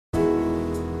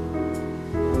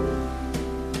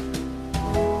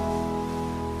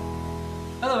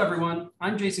Hello, everyone.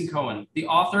 I'm Jason Cohen, the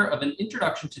author of An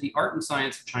Introduction to the Art and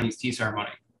Science of Chinese Tea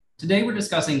Ceremony. Today, we're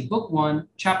discussing Book 1,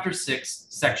 Chapter 6,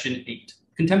 Section 8,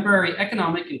 Contemporary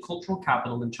Economic and Cultural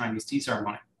Capital in Chinese Tea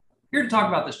Ceremony. Here to talk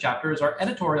about this chapter is our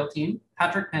editorial team,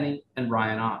 Patrick Penny and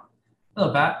Ryan Ahn.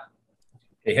 Hello, Pat.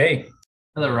 Hey, hey.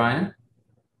 Hello, Ryan.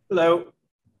 Hello.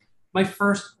 My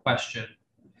first question: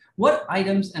 what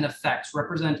items and effects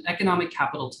represent economic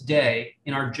capital today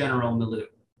in our general milieu?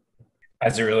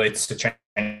 As it relates to Chinese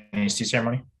tea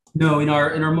ceremony? No, in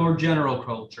our more general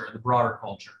culture, the broader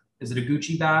culture. Is it a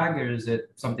Gucci bag or is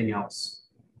it something else?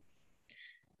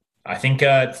 I think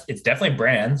it's definitely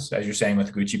brands, as you're saying with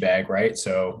the Gucci bag, right?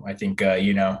 So I think,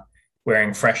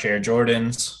 wearing fresh Air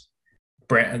Jordans,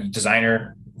 brand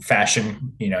designer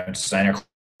fashion, designer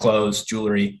clothes,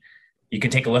 jewelry. You can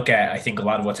take a look at, I think, a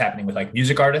lot of what's happening with like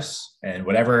music artists and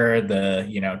whatever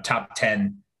the, top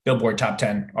 10, Billboard top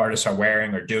 10 artists are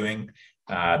wearing or doing.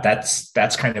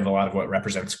 That's kind of a lot of what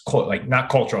represents not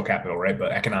cultural capital, right?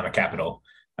 But economic capital,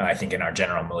 I think, in our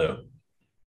general milieu.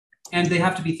 And they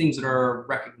have to be things that are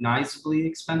recognizably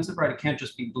expensive, right? It can't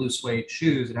just be blue suede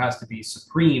shoes. It has to be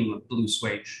Supreme blue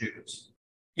suede shoes.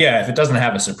 Yeah, if it doesn't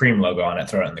have a Supreme logo on it,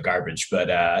 throw it in the garbage. But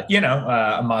a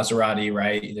Maserati,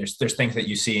 right? There's things that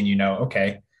you see and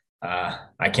okay,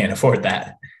 I can't afford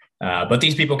that. But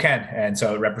these people can, and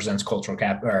so it represents cultural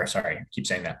I keep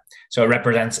saying that. So it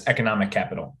represents economic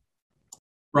capital.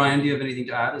 Ryan, do you have anything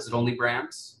to add? Is it only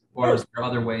brands, or is there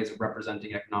other ways of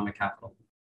representing economic capital?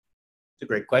 It's a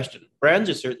great question. Brands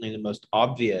are certainly the most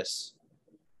obvious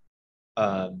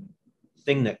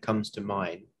thing that comes to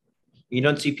mind. You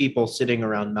don't see people sitting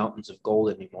around mountains of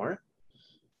gold anymore.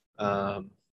 It's a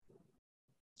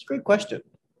great question.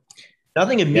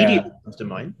 Nothing immediately comes to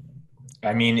mind.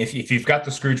 I mean, if you've got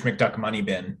the Scrooge McDuck money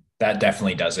bin, that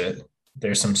definitely does it.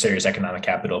 There's some serious economic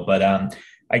capital. But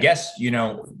I guess,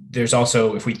 there's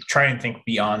also, if we try and think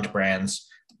beyond brands,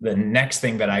 the next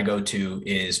thing that I go to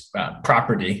is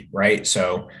property, right?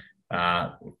 So,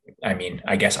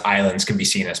 I guess islands can be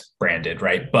seen as branded,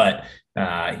 right? But,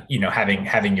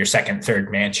 having your second,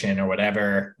 third mansion or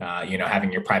whatever,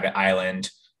 having your private island,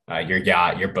 your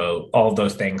yacht, your boat, all of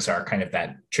those things are kind of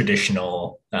that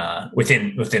traditional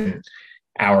within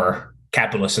our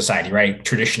capitalist society, right?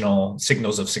 Traditional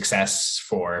signals of success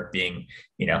for being,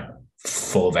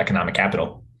 full of economic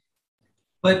capital.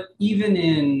 But even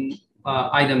in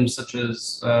items such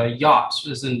as yachts,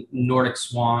 isn't Nordic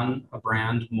Swan a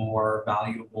brand more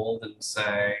valuable than,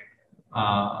 say,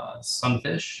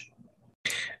 Sunfish?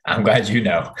 I'm glad you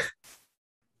know.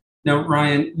 Now,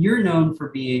 Ryan, you're known for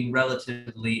being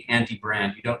relatively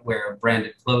anti-brand. You don't wear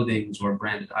branded clothing or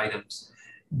branded items.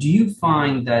 Do you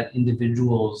find that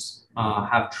individuals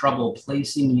have trouble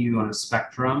placing you on a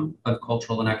spectrum of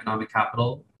cultural and economic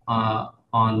capital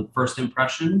on first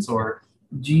impressions, or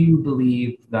do you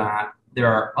believe that there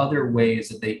are other ways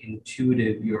that they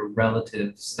intuitive your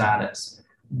relative status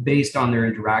based on their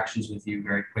interactions with you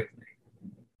very quickly?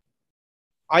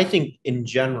 I think in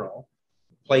general,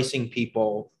 placing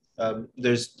people,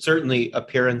 there's certainly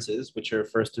appearances, which are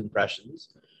first impressions,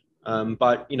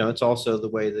 but it's also the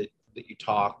way that you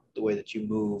talk, the way that you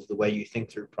move, the way you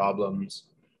think through problems,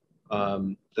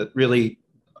 that really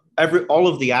all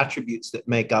of the attributes that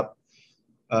make up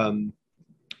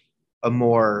a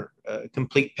more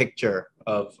complete picture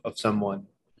of someone,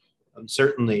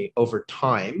 certainly over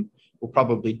time will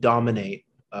probably dominate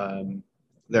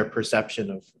their perception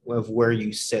of where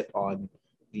you sit on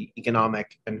the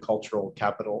economic and cultural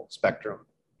capital spectrum.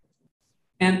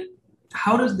 And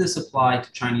how does this apply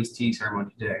to Chinese tea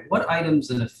ceremony today? What items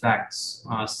and effects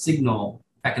signal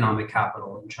economic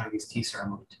capital in Chinese tea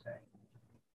ceremony today?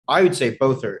 I would say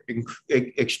both are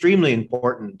extremely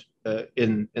important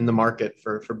in the market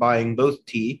for buying both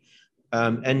tea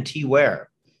and teaware.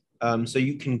 So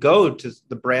you can go to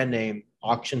the brand name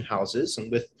auction houses, and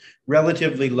with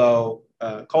relatively low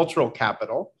cultural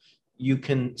capital, you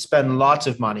can spend lots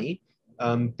of money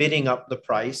bidding up the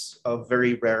price of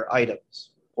very rare items,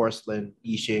 porcelain,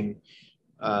 yixing,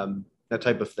 that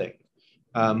type of thing.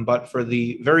 But for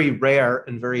the very rare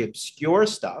and very obscure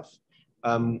stuff,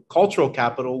 cultural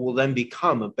capital will then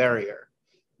become a barrier.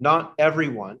 Not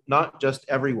just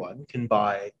everyone can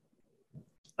buy,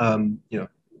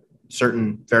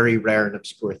 certain very rare and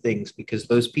obscure things, because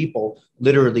those people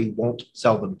literally won't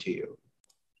sell them to you.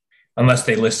 Unless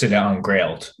they listed it on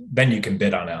Grailed, then you can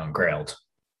bid on it on Grailed.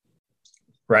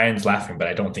 Ryan's laughing, but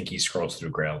I don't think he scrolls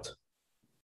through Grailed.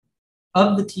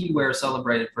 Of the teaware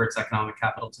celebrated for its economic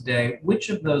capital today, which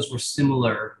of those were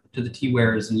similar to the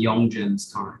teawares in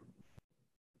Yongzheng's time?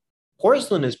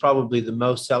 Porcelain is probably the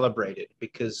most celebrated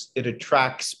because it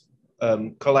attracts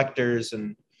collectors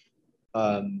and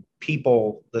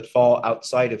people that fall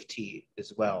outside of tea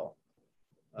as well.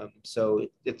 So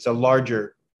it's a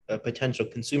larger potential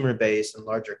consumer base and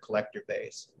larger collector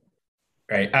base.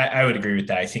 Right. I would agree with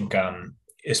that. I think,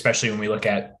 especially when we look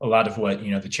at a lot of what, the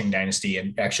Qing dynasty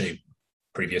and actually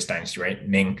previous dynasty, right?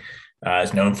 Ming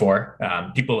is known for.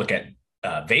 People look at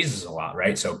vases a lot,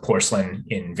 right? So porcelain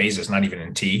in vases, not even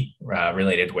in tea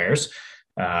related wares.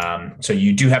 So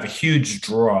you do have a huge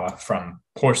draw from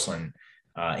porcelain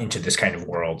into this kind of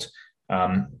world.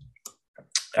 I'm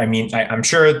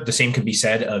sure the same could be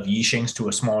said of Yixings to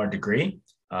a smaller degree,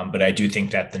 but I do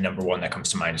think that the number one that comes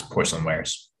to mind is porcelain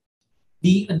wares.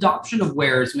 The adoption of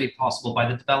wares made possible by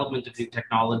the development of new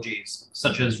technologies,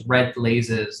 such as red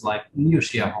glazes like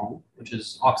Niuxiahong, which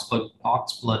is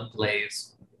oxblood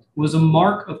glaze, was a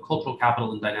mark of cultural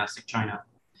capital in dynastic China.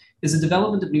 Is the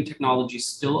development of new technology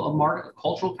still a mark of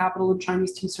cultural capital in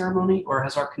Chinese tea ceremony, or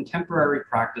has our contemporary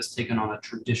practice taken on a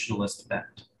traditionalist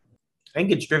bent? I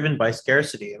think it's driven by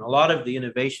scarcity, and a lot of the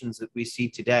innovations that we see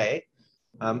today,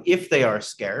 if they are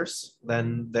scarce,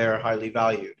 then they're highly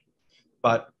valued.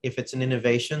 But if it's an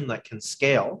innovation that can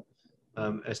scale,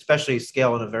 especially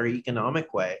scale in a very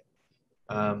economic way,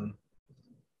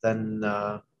 then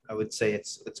I would say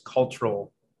its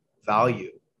cultural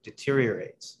value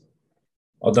deteriorates.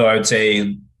 Although I would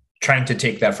say, trying to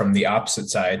take that from the opposite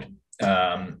side,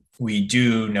 we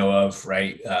do know of,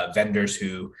 right, vendors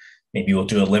who maybe will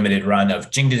do a limited run of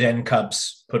Jingdezhen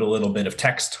cups, put a little bit of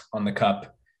text on the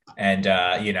cup, and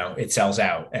it sells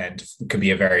out, and it could be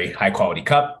a very high quality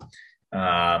cup.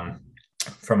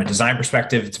 From a design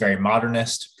perspective, it's very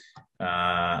modernist,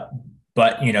 but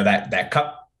that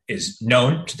cup is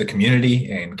known to the community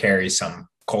and carries some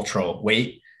cultural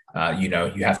weight.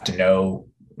 You have to know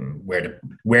where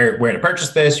to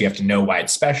purchase this. You have to know why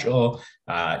it's special.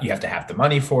 You have to have the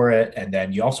money for it, and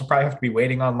then you also probably have to be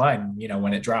waiting online,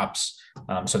 when it drops.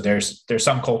 So there's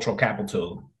some cultural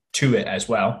capital to it as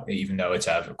well, even though it's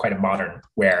quite a modern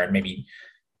ware and maybe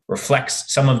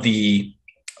reflects some of the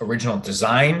original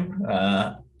design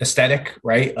aesthetic,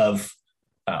 right, of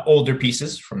older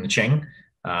pieces from the Qing,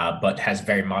 but has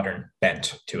very modern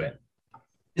bent to it.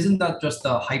 Isn't that just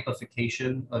the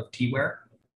hypification of teaware?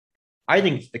 I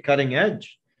think it's the cutting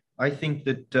edge. I think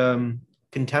that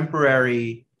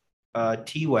contemporary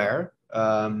teaware,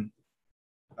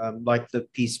 like the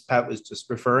piece Pat was just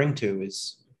referring to,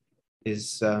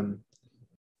 is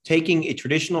taking a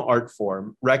traditional art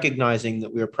form, recognizing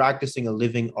that we are practicing a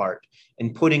living art,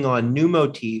 and putting on new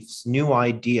motifs, new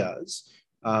ideas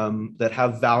that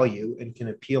have value and can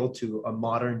appeal to a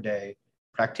modern day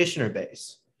practitioner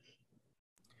base.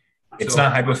 It's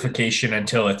not hypification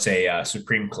until it's a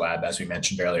Supreme collab, as we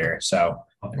mentioned earlier. So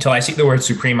until I see the word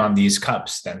Supreme on these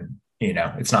cups, then,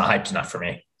 it's not hyped enough for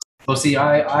me. Well, see,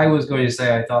 I was going to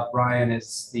say I thought Ryan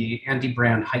is the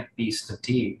anti-brand hype beast of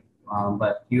tea,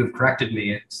 but you have corrected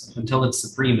me. Until it's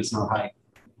Supreme, it's not hype.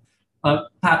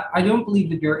 Pat, I don't believe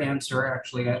that your answer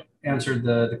actually answered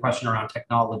the question around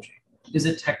technology. Is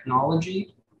it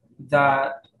technology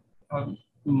that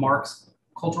marks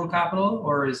cultural capital,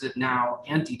 or is it now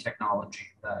anti-technology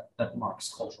that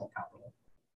marks cultural capital?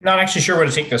 Not actually sure where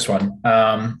to take this one.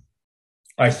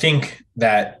 I think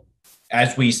that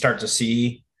as we start to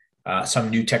see some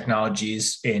new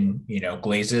technologies in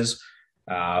glazes,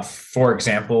 for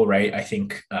example, right, I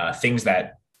think things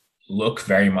that look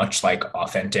very much like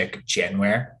authentic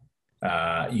Genware,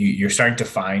 you're starting to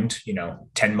find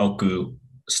tenmoku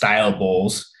style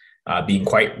bowls being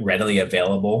quite readily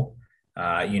available.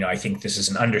 I think this is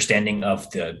an understanding of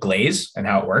the glaze and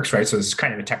how it works, right? So this is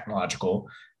kind of a technological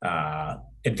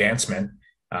advancement.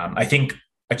 I think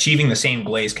achieving the same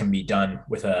glaze can be done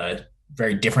with a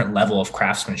very different level of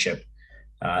craftsmanship.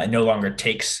 It no longer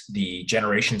takes the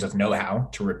generations of know-how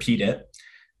to repeat it.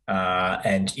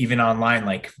 And even online,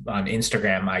 like on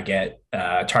Instagram, I get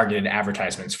targeted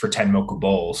advertisements for tenmoku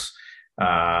bowls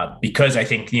because I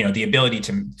think the ability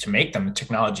to make them, the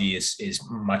technology is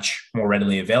much more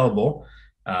readily available.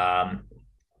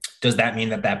 Does that mean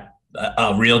that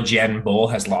a real Gen bowl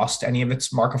has lost any of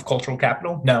its mark of cultural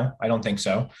capital? No, I don't think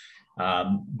so.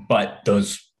 But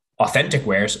those authentic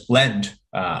wares lend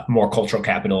more cultural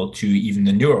capital to even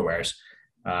the newer wares.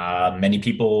 Many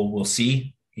people will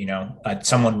see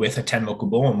someone with a tenmoku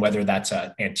bowl, and whether that's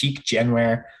an antique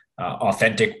Genware,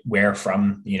 authentic ware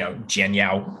from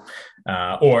Jianyao,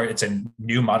 or it's a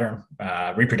new modern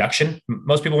reproduction,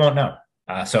 most people won't know.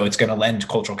 So it's going to lend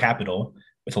cultural capital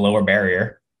with a lower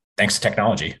barrier thanks to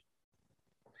technology.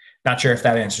 Not sure if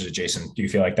that answers it, Jason. Do you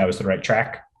feel like that was the right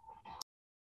track?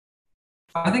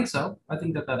 I think so. I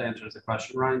think that answers the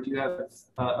question. Ryan, do you have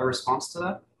a response to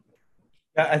that?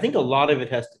 I think a lot of it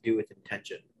has to do with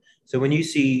intention. So when you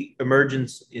see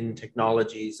emergence in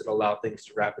technologies that allow things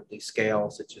to rapidly scale,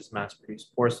 such as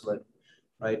mass-produced porcelain,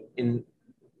 right?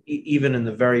 Even in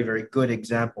the very, very good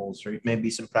examples, or maybe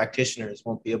some practitioners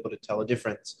won't be able to tell a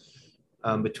difference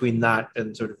between that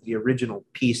and sort of the original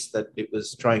piece that it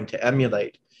was trying to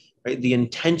emulate, right? The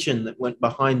intention that went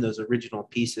behind those original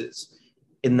pieces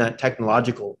in that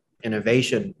technological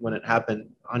innovation when it happened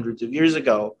hundreds of years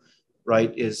ago,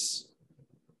 right, is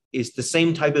the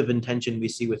same type of intention we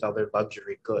see with other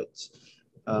luxury goods.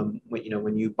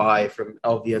 When you buy from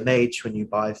LVMH, when you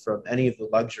buy from any of the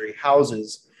luxury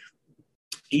houses,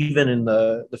 even in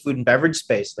the food and beverage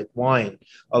space, like wine,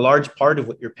 a large part of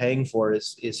what you're paying for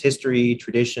is history,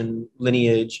 tradition,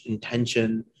 lineage,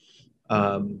 intention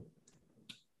from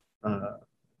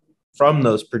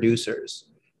those producers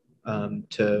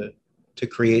to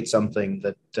create something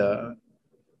that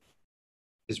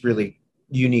is really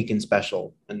unique and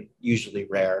special and usually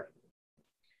rare.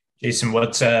 Jason,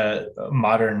 what's a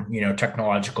modern,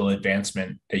 technological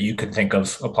advancement that you could think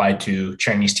of applied to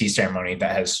Chinese tea ceremony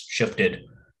that has shifted,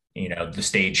 the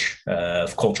stage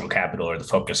of cultural capital or the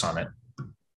focus on it?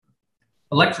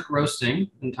 Electric roasting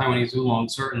in Taiwanese oolong,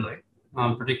 certainly,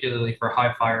 particularly for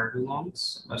high fire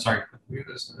oolongs.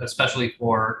 Especially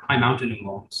for high mountain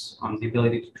oolongs. The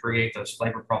ability to create those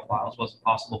flavor profiles wasn't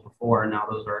possible before, and now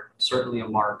those are certainly a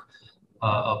mark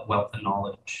of wealth and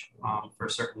knowledge for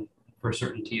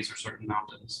certain teas or certain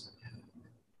mountains.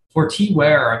 For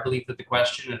teaware, I believe that the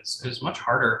question is much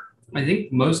harder. I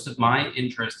think most of my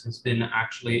interest has been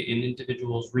actually in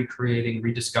individuals recreating,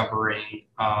 rediscovering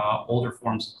older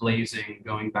forms of glazing,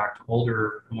 going back to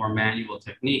older, more manual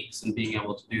techniques and being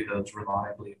able to do those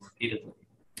reliably and repeatedly.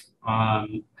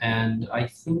 And I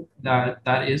think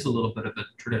that is a little bit of a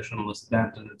traditionalist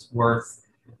bent, and it's worth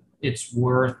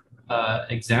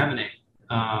examining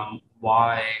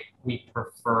why we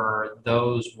prefer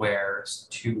those wares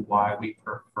to why we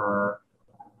prefer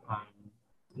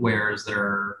wares that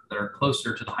are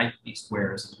closer to the hypebeast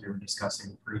wares, as we were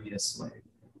discussing previously.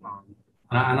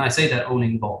 And I say that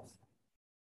owning both.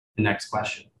 The next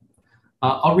question.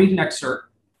 I'll read an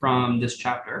excerpt from this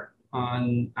chapter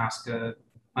and ask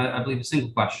I believe, a single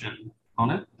question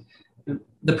on it.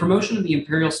 The promotion of the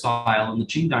imperial style in the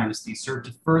Qing dynasty served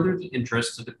to further the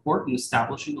interests of the court in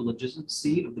establishing the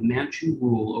legitimacy of the Manchu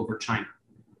rule over China.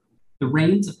 The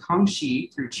reigns of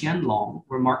Kangxi through Qianlong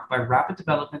were marked by rapid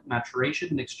development, maturation,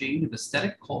 and exchange of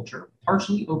aesthetic culture,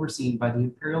 partially overseen by the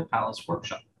imperial palace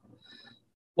workshop.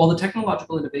 While the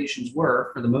technological innovations were,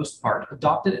 for the most part,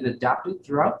 adopted and adapted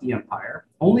throughout the empire,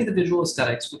 only the visual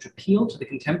aesthetics which appealed to the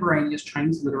contemporaneous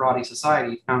Chinese literati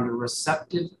society found a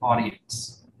receptive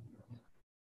audience.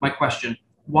 My question,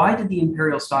 why did the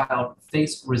imperial style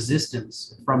face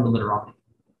resistance from the literati?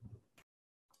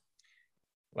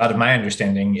 A lot of my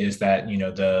understanding is that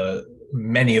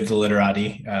many of the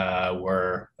literati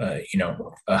were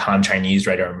Han Chinese,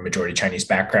 right, or majority Chinese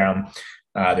background.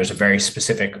 There's a very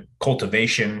specific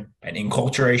cultivation and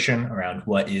enculturation around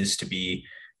what is to be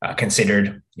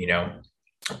considered,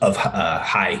 of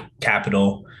high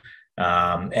capital,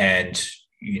 and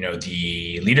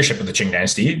the leadership of the Qing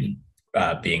dynasty,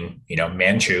 being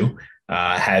Manchu,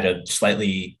 had a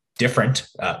slightly different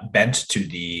bent to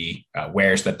the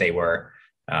wares that they were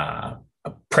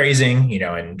praising,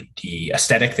 and the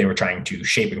aesthetic they were trying to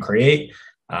shape and create.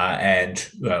 And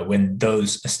when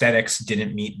those aesthetics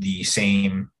didn't meet the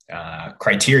same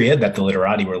criteria that the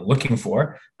literati were looking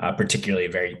for, particularly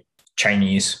a very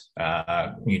Chinese,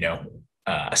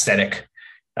 aesthetic,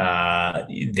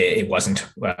 it wasn't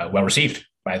well received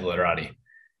by the literati.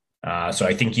 So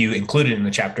I think you included in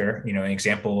the chapter, an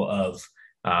example of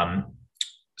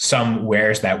some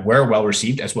wares that were well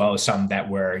received, as well as some that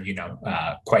were,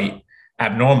 quite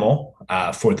abnormal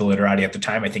for the literati at the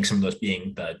time. I think some of those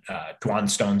being the Duan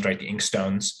stones, right, the ink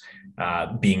stones,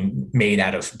 being made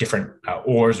out of different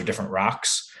ores or different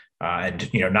rocks, and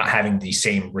not having the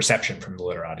same reception from the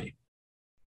literati.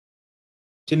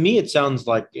 To me, it sounds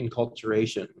like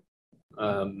enculturation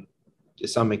to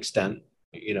some extent.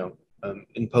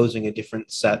 Imposing a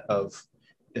different set of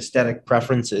aesthetic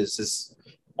preferences is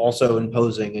also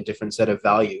imposing a different set of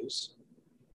values.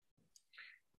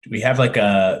 Do we have like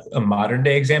a modern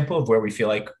day example of where we feel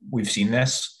like we've seen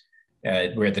this,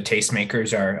 where the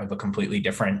tastemakers are of a completely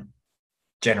different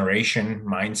generation,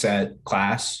 mindset,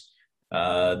 class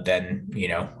than,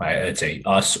 I'd say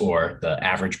us or the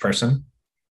average person?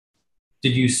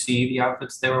 Did you see the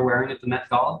outfits they were wearing at the Met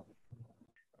Gala?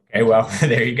 Okay, well,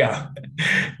 there you go.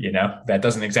 That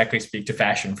doesn't exactly speak to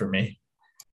fashion for me.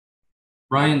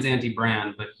 Ryan's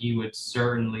anti-brand, but he would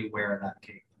certainly wear that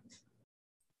cape.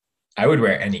 I would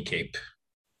wear any cape.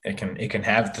 it can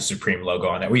have the Supreme logo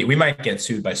on it. We might get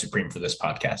sued by Supreme for this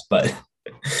podcast, but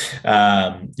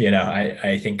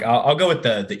I think I'll go with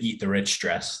the Eat the Rich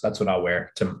dress. That's what I'll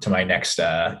wear to my next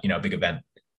big event.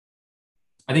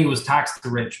 I think it was Tax the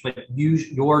Rich, but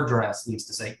your dress needs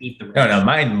to say Eat the Rich. No,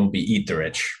 mine will be Eat the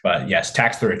Rich, but yes,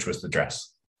 Tax the Rich was the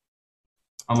dress.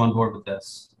 I'm on board with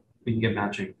this. We can get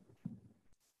matching.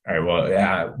 All right.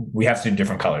 Well, we have to do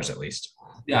different colors at least.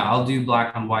 Yeah, I'll do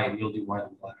black on white. You'll do white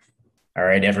on black. All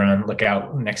right, everyone, look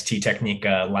out! Next Tea Technique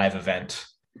live event.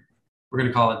 We're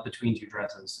gonna call it Between Two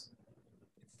Dresses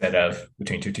instead of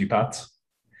Between Two Teapots.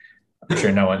 I'm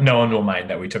sure no one will mind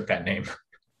that we took that name.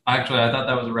 Actually, I thought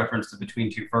that was a reference to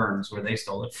Between Two Ferns, where they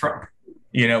stole it from.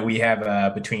 We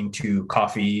have Between Two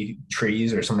Coffee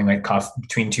Trees or something like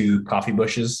Between Two Coffee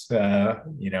Bushes,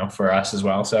 for us as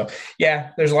well. So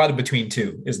yeah, there's a lot of between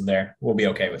two, isn't there? We'll be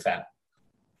okay with that.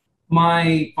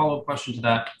 My follow-up question to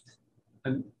that,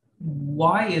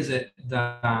 why is it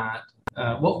that,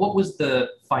 what was the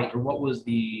fight or what was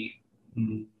the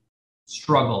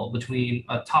struggle between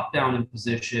a top-down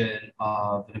imposition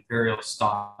of an imperial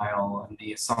style and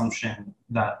the assumption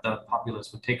that the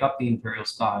populace would take up the imperial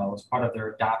style as part of their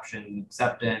adoption and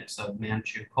acceptance of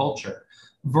Manchu culture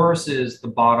versus the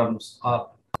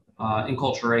bottoms-up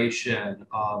enculturation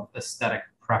of aesthetic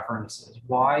preferences?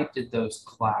 Why did those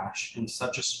clash in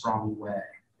such a strong way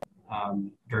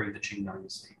during the Qing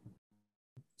Dynasty?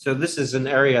 So this is an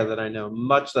area that I know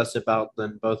much less about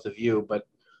than both of you, but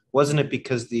wasn't it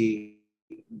because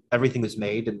everything was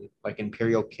made in like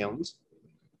imperial kilns?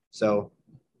 So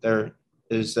there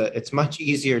is it's much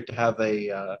easier to have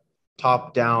a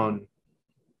top-down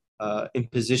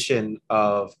imposition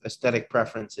of aesthetic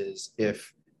preferences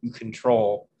if you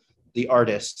control the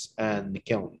artists and the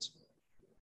kilns.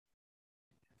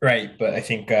 Right, but I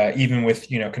think even with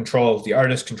control of the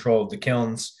artist, control of the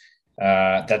kilns,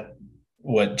 that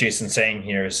what Jason's saying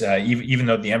here is even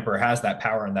though the emperor has that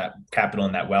power and that capital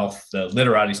and that wealth, the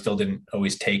literati still didn't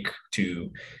always take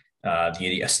to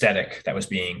the aesthetic that was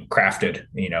being crafted,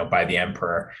 by the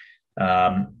emperor.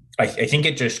 I think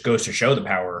it just goes to show the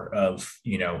power of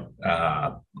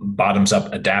bottoms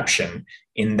up adaptation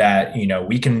in that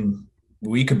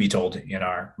we could be told in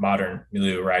our modern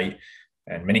milieu, right?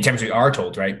 And many times we are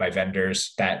told, right, by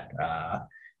vendors that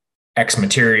X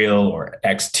material or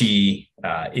X tea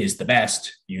is the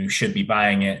best. You should be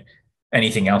buying it.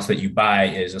 Anything else that you buy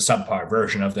is a subpar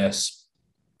version of this.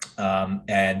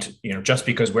 And just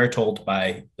because we're told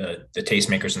by the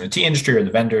tastemakers in the tea industry or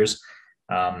the vendors,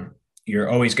 you're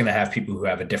always going to have people who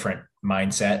have a different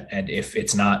mindset. And if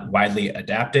it's not widely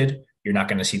adapted, you're not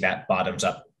going to see that bottoms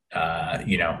up,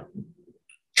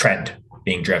 trend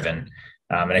being driven.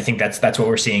 And I think that's what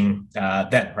we're seeing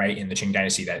then, right, in the Qing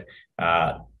Dynasty, that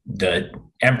the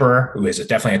emperor, who is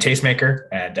definitely a tastemaker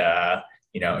and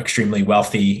extremely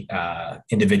wealthy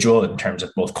individual in terms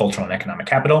of both cultural and economic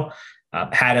capital,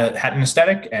 had an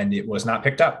aesthetic, and it was not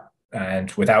picked up.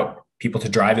 And without people to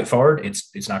drive it forward,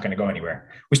 it's not going to go anywhere.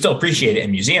 We still appreciate it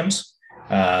in museums,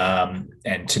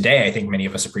 and today I think many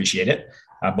of us appreciate it,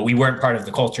 but we weren't part of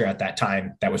the culture at that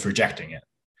time that was rejecting it.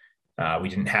 We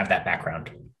didn't have that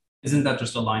background. Isn't that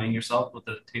just aligning yourself with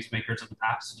the tastemakers of the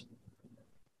past?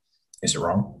 Is it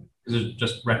wrong? Is it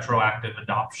just retroactive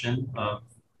adoption of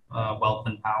wealth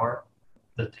and power,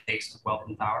 the taste of wealth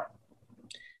and power?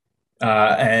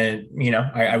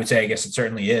 I would say, I guess it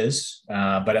certainly is.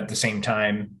 But at the same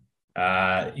time,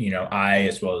 I,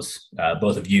 as well as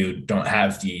both of you, don't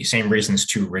have the same reasons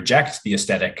to reject the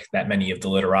aesthetic that many of the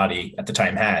literati at the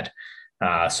time had.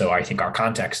 So I think our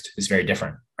context is very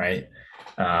different, right?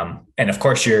 And of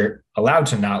course, you're allowed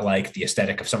to not like the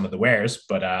aesthetic of some of the wares,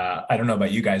 but I don't know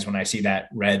about you guys. When I see that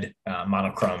red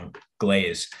monochrome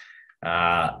glaze,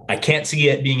 I can't see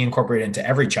it being incorporated into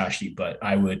every chashi, but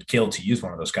I would kill to use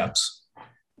one of those cups.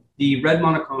 The red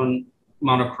monochrome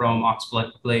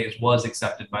oxblood glaze was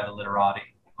accepted by the literati.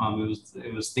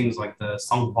 It was things like the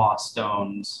Songhua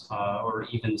stones, or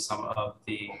even some of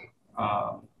the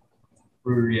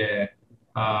Rurye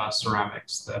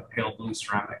ceramics, the pale blue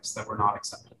ceramics that were not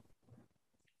accepted.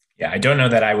 Yeah, I don't know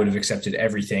that I would have accepted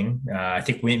everything. I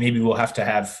think maybe we'll have to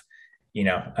have,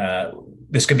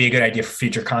 this could be a good idea for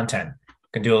future content. We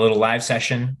can do a little live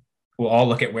session. We'll all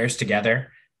look at wares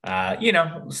together,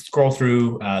 scroll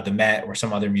through the Met or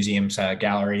some other museum's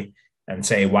gallery and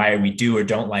say why we do or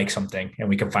don't like something. And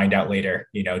we can find out later,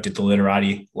 did the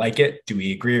literati like it? Do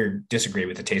we agree or disagree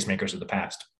with the tastemakers of the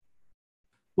past?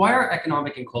 Why are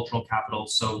economic and cultural capital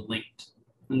so linked?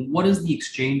 And what is the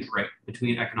exchange rate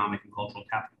between economic and cultural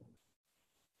capital?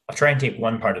 I'll try and take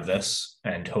one part of this,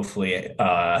 and hopefully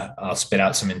I'll spit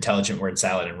out some intelligent word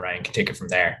salad and Ryan can take it from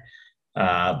there.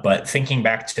 But thinking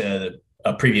back to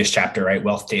a previous chapter, right,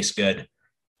 wealth tastes good.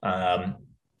 Um,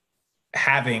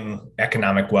 Having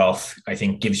economic wealth, I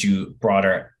think, gives you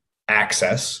broader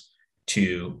access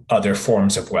to other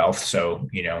forms of wealth. So,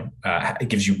 it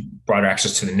gives you broader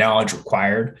access to the knowledge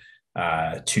required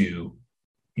to,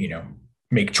 you know,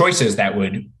 make choices that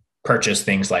would purchase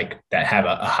things like that have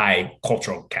a high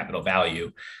cultural capital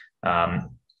value.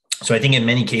 So I think in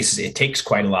many cases, it takes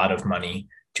quite a lot of money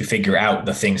to figure out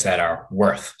the things that are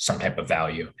worth some type of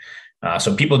value.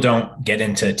 So people don't get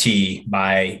into tea,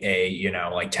 buy a,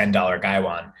 like $10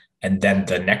 gaiwan, and then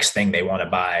the next thing they want to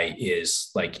buy is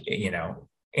like,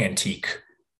 antique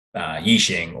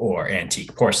yixing or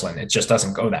antique porcelain. It just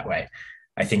doesn't go that way.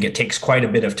 I think it takes quite a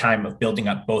bit of time of building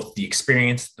up both the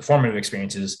experience, the formative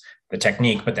experiences, the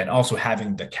technique, but then also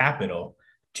having the capital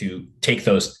to take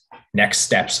those next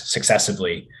steps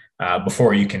successively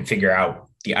before you can figure out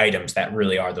the items that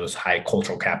really are those high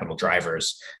cultural capital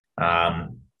drivers.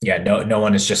 No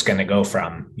one is just going to go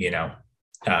from,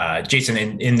 Jason,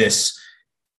 in this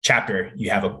chapter, you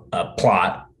have a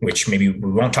plot, which maybe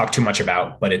we won't talk too much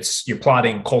about, but you're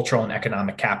plotting cultural and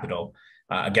economic capital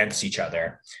against each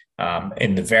other.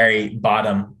 In the very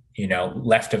bottom,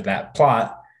 left of that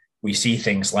plot, we see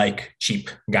things like cheap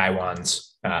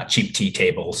gaiwans, cheap tea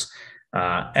tables.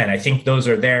 And I think those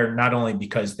are there not only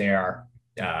because they are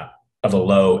of a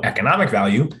low economic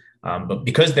value, but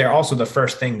because they're also the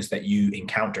first things that you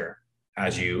encounter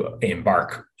as you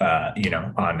embark,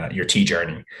 on your tea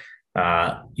journey.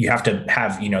 You have to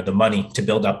have, the money to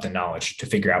build up the knowledge to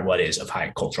figure out what is of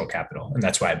high cultural capital. And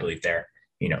that's why I believe they're,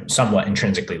 somewhat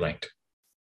intrinsically linked.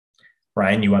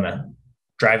 Ryan, you want to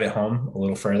drive it home a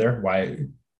little further? Why,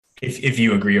 if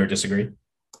you agree or disagree?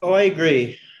 Oh, I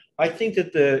agree. I think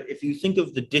that if you think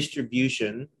of the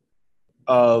distribution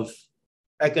of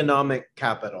economic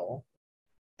capital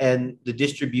and the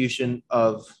distribution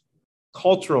of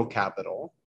cultural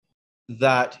capital,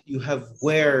 that you have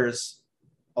wares,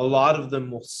 a lot of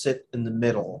them will sit in the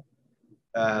middle.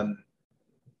 And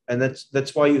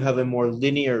that's why you have a more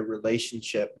linear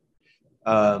relationship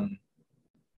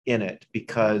in it,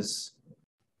 because...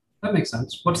 That makes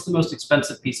sense. What's the most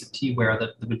expensive piece of teaware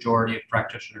that the majority of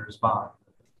practitioners buy?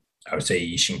 I would say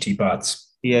Yixing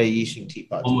teapots. Yeah, Yixing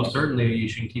teapots. Almost certainly a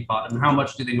Yixing teapot. And how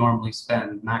much do they normally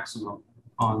spend maximum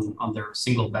on their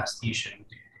single best Yixing?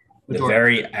 The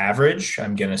very average,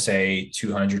 I'm going to say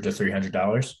 $200 to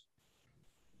 $300.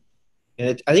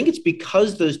 And I think it's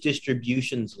because those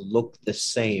distributions look the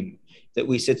same that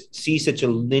we see such a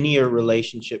linear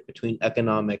relationship between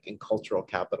economic and cultural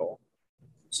capital.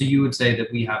 So you would say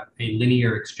that we have a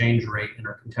linear exchange rate in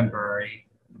our contemporary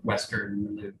Western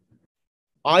milieu?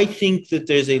 I think that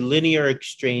there's a linear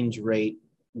exchange rate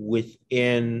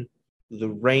within the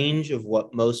range of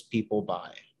what most people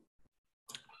buy.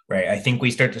 Right. I think we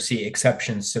start to see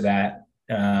exceptions to that,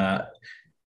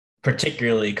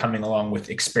 particularly coming along with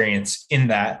experience in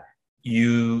that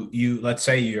you let's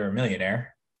say you're a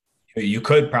millionaire. You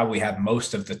could probably have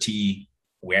most of the tea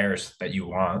wares that you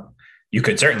want. You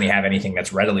could certainly have anything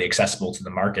that's readily accessible to the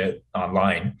market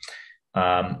online.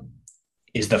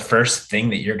 Is the first thing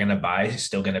that you're going to buy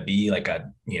still going to be like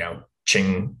a,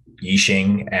 Qing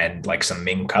Yixing and like some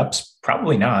Ming cups?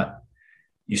 Probably not.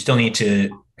 You still need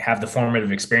to have the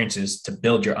formative experiences to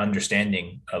build your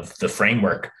understanding of the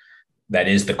framework that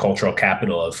is the cultural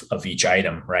capital of each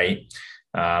item, right?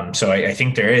 So I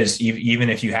think there is, even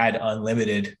if you had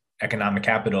unlimited economic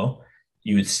capital,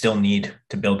 you would still need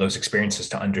to build those experiences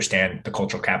to understand the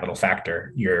cultural capital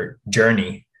factor. Your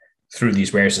journey through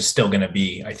these wares is still going to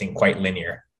be, I think, quite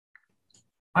linear.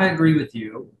 I agree with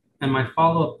you. And my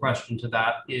follow-up question to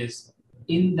that is,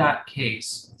 in that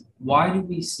case, why do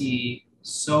we see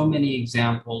so many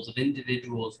examples of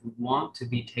individuals who want to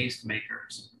be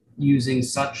tastemakers using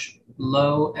such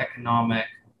low economic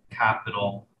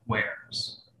capital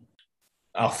wares?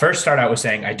 I'll first start out with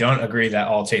saying I don't agree that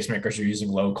all tastemakers are using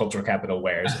low cultural capital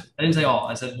wares. I didn't say all.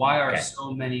 I said, why are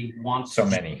so many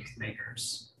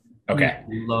tastemakers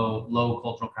low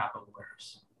cultural capital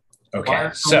wares? Okay, why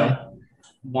are so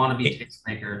wannabe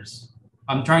tastemakers?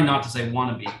 I'm trying not to say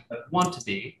wannabe, but want to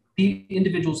be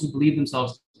individuals who believe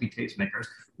themselves to be tastemakers.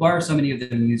 Why are so many of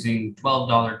them using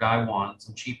 $12 gaiwans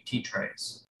and cheap tea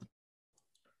trays?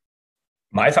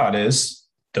 My thought is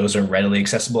those are readily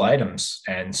accessible items.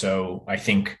 And so I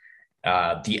think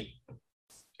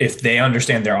if they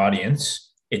understand their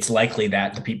audience, it's likely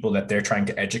that the people that they're trying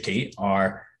to educate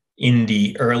are in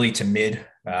the early to mid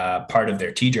part of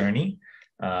their tea journey.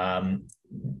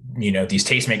 These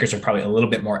tastemakers are probably a little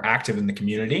bit more active in the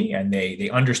community, and they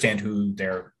understand who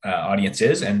their audience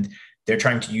is, and they're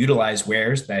trying to utilize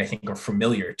wares that I think are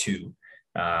familiar to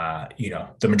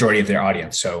the majority of their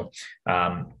audience. So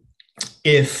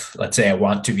if, let's say, I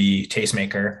want to be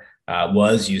tastemaker,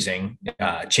 was using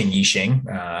Qing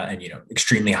Yixing and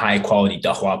extremely high quality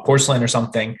Dehua porcelain or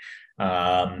something,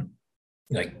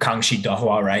 like Kangxi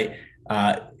Dehua, right?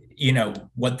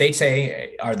 What they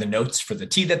say are the notes for the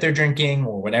tea that they're drinking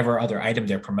or whatever other item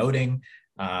they're promoting.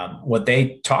 What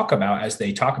they talk about as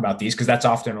they talk about these, because that's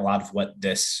often a lot of what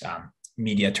this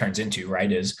media turns into,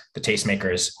 right? Is the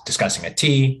tastemakers discussing a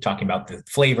tea, talking about the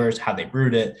flavors, how they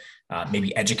brewed it,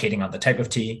 maybe educating on the type of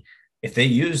tea. If they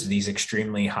used these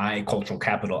extremely high cultural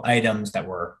capital items that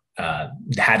were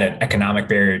had an economic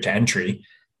barrier to entry,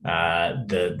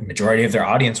 the majority of their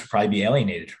audience would probably be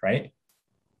alienated, right?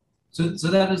 So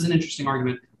that is an interesting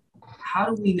argument.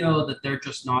 How do we know that they're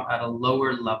just not at a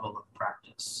lower level of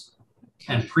practice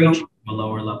and preaching a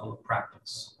lower level of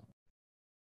practice?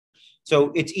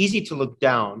 So it's easy to look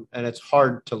down and it's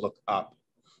hard to look up.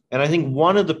 And I think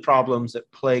one of the problems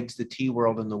that plagues the tea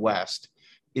world in the West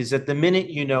is that the minute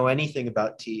you know anything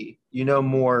about tea, you know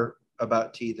more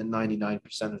about tea than 99%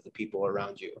 of the people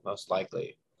around you, most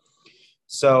likely.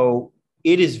 So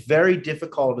it is very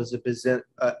difficult as a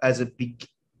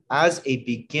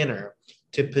beginner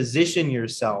to position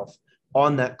yourself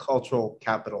on that cultural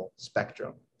capital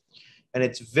spectrum. And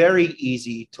it's very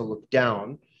easy to look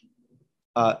down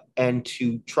and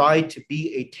to try to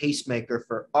be a tastemaker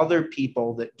for other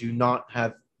people that do not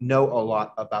know a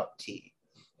lot about tea.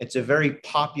 It's a very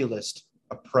populist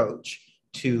approach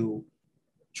to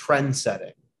trend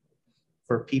setting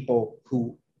for people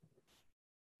who,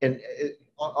 and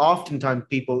oftentimes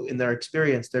people in their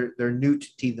experience, they're new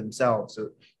to tea themselves. So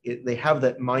they have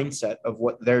that mindset of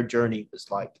what their journey was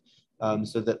like,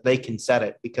 so that they can set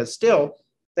it, because still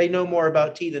they know more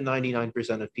about tea than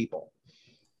 99% of people.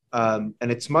 And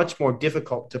it's much more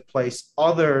difficult to place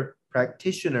other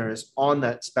practitioners on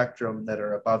that spectrum that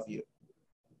are above you.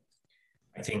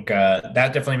 I think that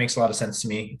definitely makes a lot of sense to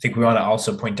me. I think we want to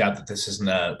also point out that this isn't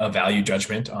a value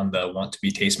judgment on the want to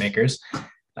be tastemakers.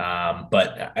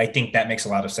 But I think that makes a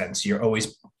lot of sense.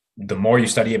 The more you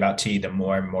study about tea, the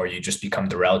more and more you just become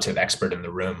the relative expert in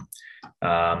the room.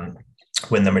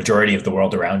 When the majority of the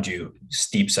world around you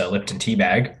steeps a Lipton tea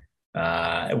bag,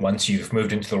 once you've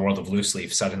moved into the world of loose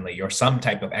leaf, suddenly you're some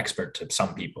type of expert to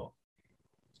some people.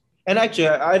 And actually,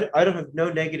 I don't have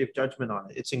no negative judgment on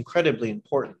it. It's incredibly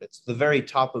important. It's the very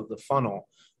top of the funnel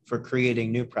for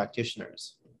creating new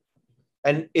practitioners,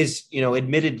 and is,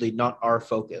 admittedly not our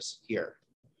focus here.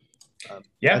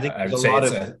 I think I would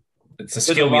say it's a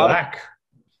skill we lack.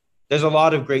 There's a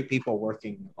lot of great people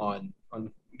working on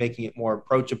making it more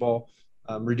approachable,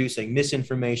 reducing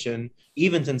misinformation.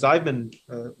 Even since I've been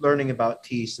learning about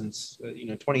tea since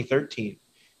 2013,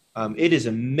 it is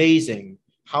amazing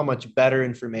how much better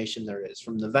information there is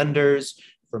from the vendors,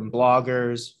 from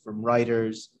bloggers, from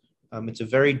writers. It's a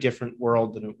very different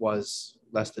world than it was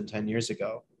less than 10 years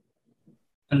ago.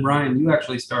 And Ryan, you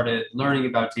actually started learning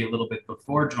about tea a little bit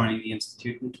before joining the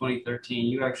Institute in 2013.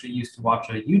 You actually used to watch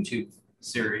a YouTube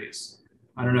series.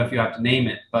 I don't know if you have to name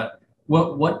it, but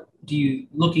what do you,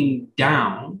 looking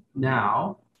down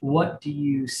now, what do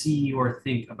you see or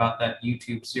think about that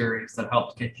YouTube series that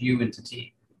helped get you into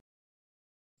tea?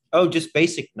 Oh, just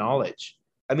basic knowledge.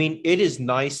 I mean, it is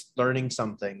nice learning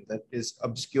something that is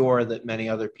obscure that many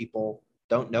other people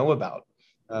don't know about.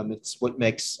 It's what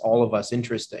makes all of us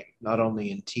interesting, not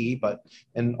only in tea, but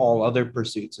in all other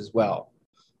pursuits as well.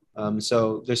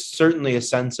 So there's certainly a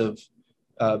sense of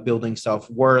building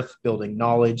self-worth, building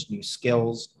knowledge, new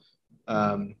skills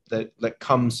that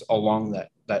comes along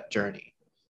that journey.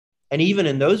 And even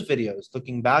in those videos,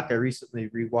 looking back, I recently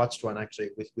rewatched one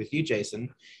actually with you, Jason.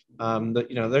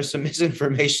 There's some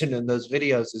misinformation in those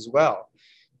videos as well.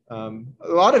 A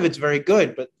lot of it's very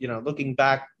good, but looking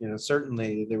back,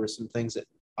 certainly there were some things that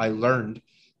I learned.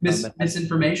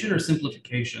 Misinformation or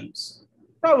simplifications?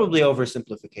 Probably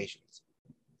oversimplifications.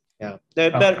 Yeah,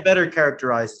 better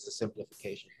characterized as a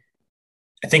simplification.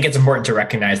 I think it's important to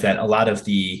recognize that a lot of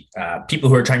the people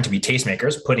who are trying to be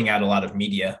tastemakers, putting out a lot of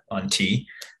media on tea,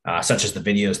 such as the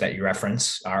videos that you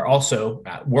reference, are also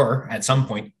were at some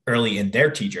point early in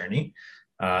their tea journey.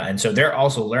 And so they're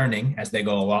also learning as they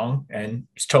go along, and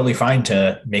it's totally fine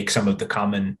to make some of the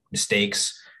common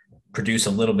mistakes, produce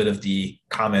a little bit of the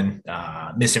common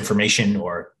misinformation,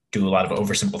 or do a lot of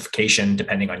oversimplification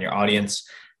depending on your audience.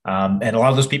 And a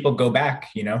lot of those people go back,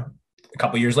 a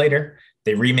couple years later,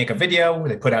 they remake a video,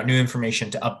 they put out new information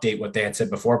to update what they had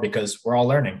said before, because we're all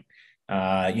learning.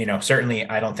 Certainly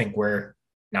I don't think we're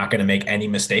not going to make any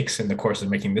mistakes in the course of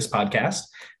making this podcast.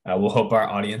 We'll hope our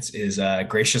audience is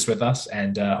gracious with us,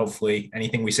 and hopefully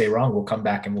anything we say wrong, we'll come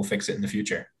back and we'll fix it in the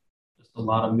future. Just a A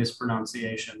lot of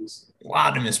mispronunciations. A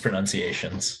lot of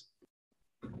mispronunciations.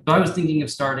 So I was thinking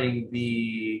of starting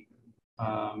the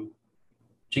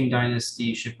Qing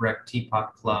Dynasty Shipwreck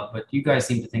Teapot Club, but you guys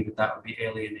seem to think that that would be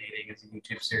alienating as a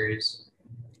YouTube series.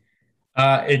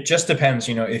 It just depends,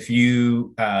 if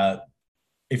you're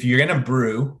gonna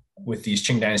brew with these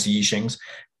Qing Dynasty Yixings,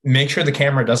 make sure the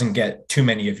camera doesn't get too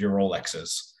many of your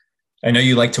Rolexes. I know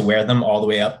you like to wear them all the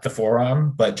way up the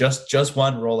forearm, but just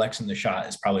one Rolex in the shot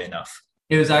is probably enough.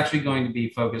 It was actually going to be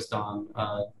focused on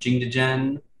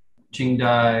Jingdezhen,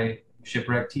 Qingdai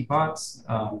shipwreck teapots.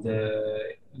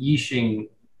 The Yixing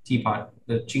teapot,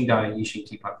 the Qingdai Yixing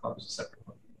teapot club is a separate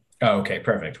club. Oh, okay,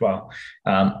 perfect. Well,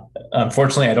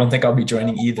 unfortunately, I don't think I'll be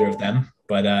joining either of them.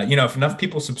 But if enough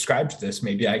people subscribe to this,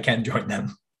 maybe I can join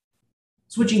them.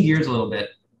 Switching gears a little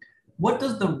bit, what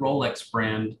does the Rolex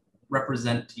brand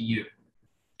represent to you?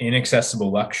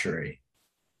 Inaccessible luxury.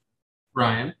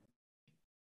 Ryan?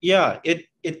 Yeah, it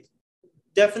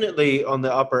definitely on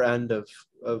the upper end of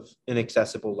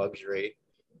inaccessible luxury.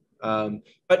 But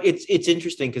it's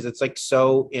interesting because it's like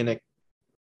so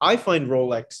I find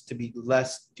Rolex to be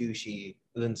less douchey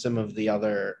than some of the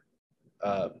other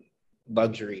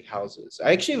luxury houses.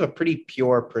 I actually have a pretty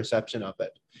pure perception of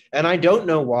it, and I don't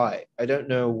know why. I don't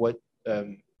know what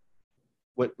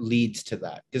leads to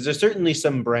that, because there's certainly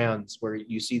some brands where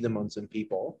you see them on some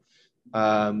people,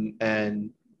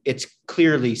 and it's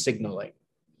clearly signaling.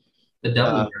 The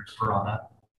Devil Wears Prada.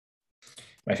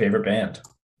 My favorite band.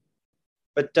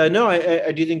 But no,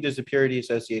 I do think there's a purity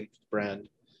associated with the brand.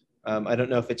 I don't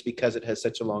know if it's because it has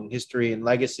such a long history and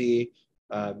legacy,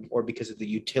 or because of the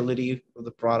utility of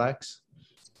the products.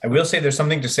 I will say there's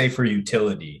something to say for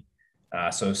utility.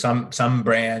 So some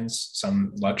brands,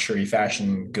 some luxury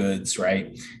fashion goods,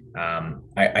 right?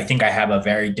 I think I have a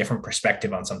very different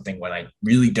perspective on something when I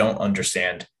really don't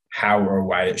understand how or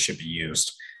why it should be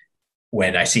used.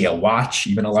 When I see a watch,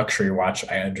 even a luxury watch,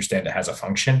 I understand it has a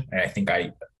function. And I think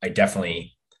I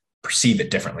definitely perceive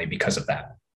it differently because of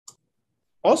that.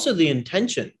 Also the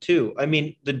intention too. I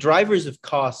mean, the drivers of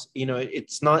cost,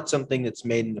 it's not something that's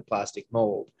made in a plastic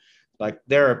mold. Like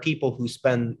there are people who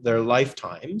spend their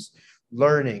lifetimes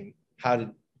learning how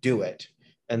to do it,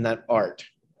 and that art.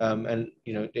 And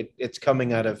it's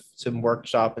coming out of some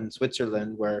workshop in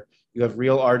Switzerland where you have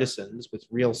real artisans with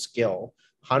real skill,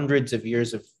 hundreds of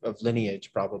years of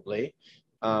lineage probably,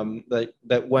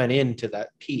 that went into that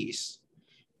piece.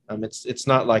 It's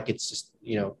not like it's just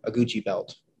a Gucci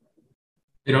belt.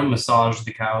 They don't massage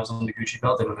the cows on the Gucci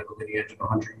belt. They don't have a lineage of a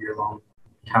 100-year-long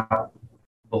cow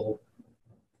bull.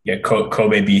 Yeah,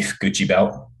 Kobe beef Gucci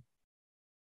belt.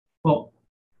 Well,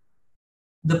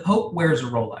 the Pope wears a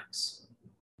Rolex.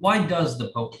 Why does the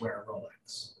Pope wear a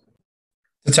Rolex?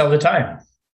 To tell the time.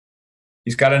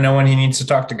 He's got to know when he needs to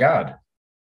talk to God.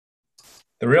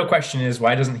 The real question is,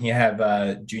 why doesn't he have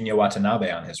Junya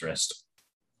Watanabe on his wrist?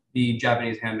 The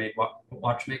Japanese handmade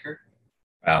watchmaker?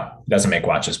 Well, he doesn't make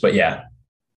watches, but yeah.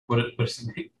 What does he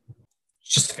make? It's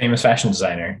just a famous fashion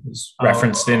designer. He's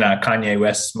referenced in Kanye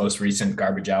West's most recent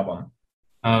Garbage album.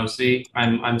 Oh, see,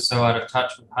 I'm so out of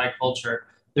touch with high culture.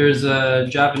 There's a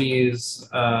Japanese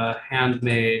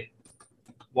handmade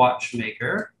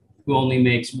watchmaker who only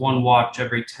makes one watch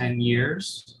every 10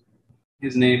 years.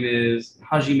 His name is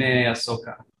Hajime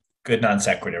Asoka. Good non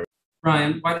sequitur.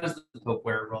 Ryan, why does the Pope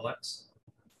wear a Rolex?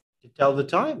 To tell the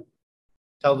time.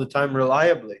 Tell the time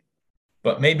reliably.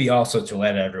 But maybe also to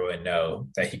let everyone know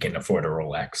that he can afford a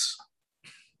Rolex.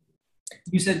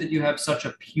 You said that you have such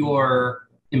a pure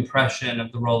impression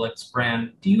of the Rolex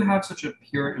brand. Do you have such a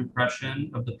pure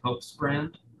impression of the Pope's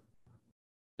brand?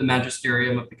 The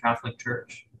magisterium of the Catholic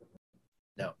Church?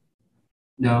 No.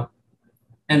 No.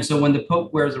 And so when the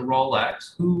Pope wears a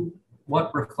Rolex,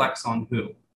 what reflects on who?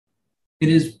 It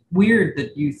is weird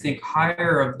that you think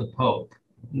higher of the Pope,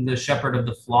 the shepherd of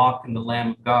the flock and the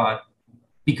Lamb of God,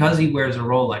 because he wears a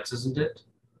Rolex, isn't it?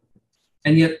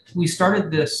 And yet we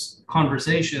started this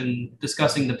conversation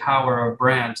discussing the power of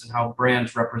brands and how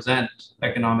brands represent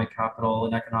economic capital,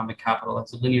 and economic capital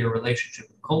has a linear relationship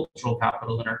with cultural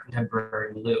capital in our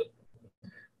contemporary milieu.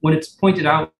 When it's pointed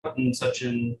out in such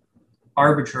an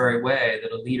arbitrary way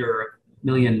that a leader of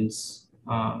millions,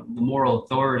 the moral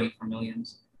authority for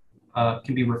millions,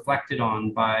 can be reflected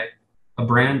on by a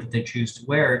brand that they choose to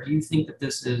wear, do you think that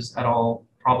this is at all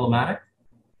problematic?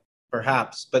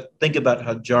 Perhaps, but think about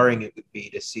how jarring it would be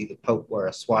to see the Pope wear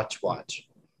a Swatch watch.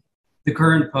 The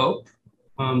current Pope,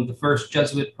 the first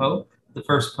Jesuit Pope, the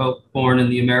first Pope born in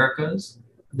the Americas,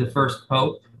 the first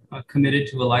Pope committed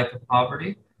to a life of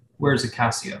poverty, wears a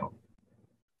Casio.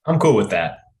 I'm cool with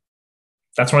that.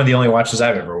 That's one of the only watches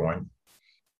I've ever worn.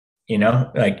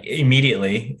 like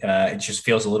immediately, it just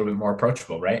feels a little bit more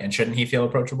approachable, right? And shouldn't he feel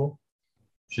approachable?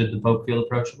 Should the Pope feel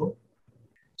approachable?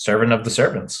 Servant of the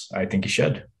servants. I think he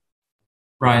should.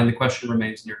 Ryan, the question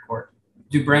remains in your court.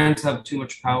 Do brands have too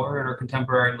much power in our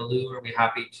contemporary milieu? Are we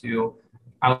happy to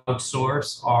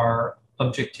outsource our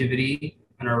objectivity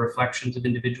and our reflections of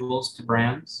individuals to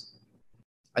brands?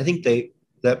 I think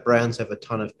that brands have a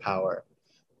ton of power.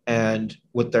 And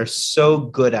what they're so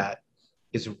good at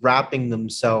is wrapping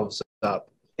themselves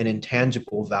up in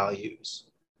intangible values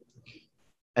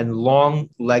and long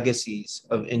legacies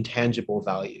of intangible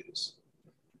values.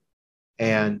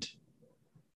 And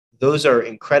those are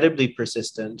incredibly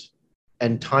persistent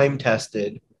and time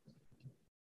tested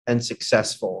and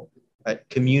successful at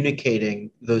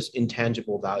communicating those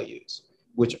intangible values,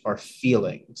 which are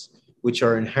feelings, which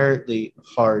are inherently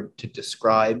hard to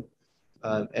describe.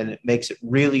 And it makes it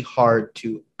really hard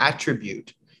to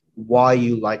attribute why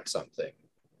you like something,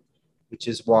 which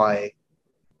is why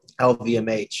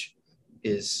LVMH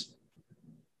is,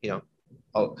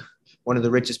 one of the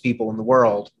richest people in the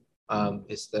world.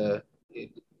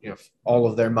 All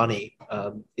of their money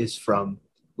is from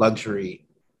luxury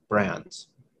brands.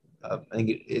 I think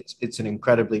it's an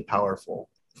incredibly powerful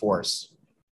force.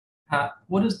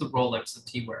 What is the Rolex of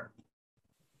teaware?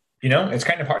 It's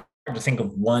kind of hard to think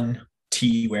of one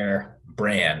teaware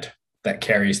brand that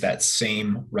carries that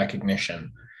same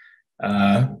recognition.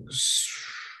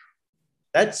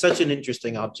 That's such an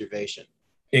interesting observation.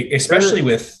 Especially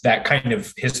with that kind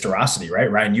of historicity,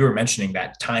 right? Ryan, you were mentioning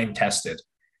that time tested.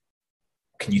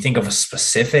 Can you think of a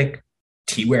specific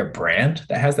teaware brand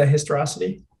that has that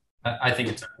historicity? I think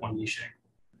it's F1 Yisheng.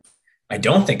 I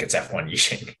don't think it's F1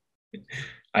 Yisheng.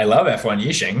 I love F1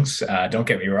 Yisheng's. Don't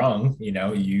get me wrong.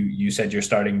 You said you're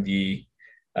starting the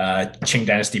Qing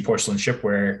Dynasty Porcelain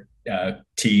Shipware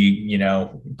tea,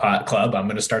 pot club. I'm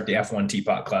going to start the F1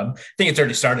 teapot club. I think it's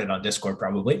already started on Discord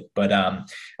probably, but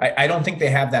I don't think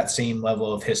they have that same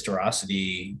level of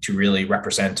historicity to really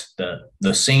represent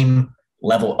the same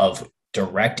level of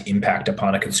direct impact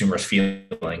upon a consumer's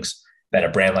feelings that a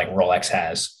brand like Rolex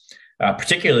has,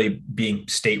 particularly being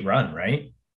state run,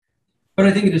 right? But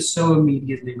I think it is so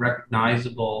immediately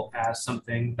recognizable as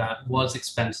something that was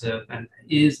expensive and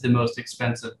is the most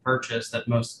expensive purchase that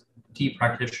most tea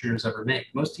practitioners ever make.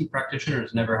 Most tea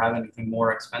practitioners never have anything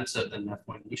more expensive than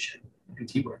F1 Yisheng in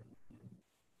teaware.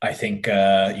 I think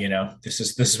this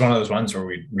is one of those ones where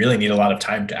we really need a lot of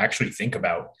time to actually think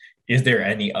about, is there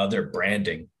any other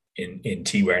branding in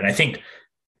teaware? And I think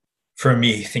for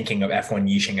me, thinking of F1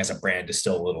 Yisheng as a brand is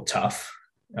still a little tough,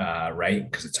 right?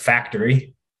 Because it's a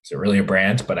factory. Is it really a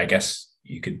brand? But I guess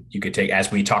you could take,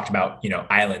 as we talked about,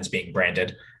 islands being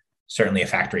branded, certainly a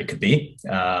factory could be.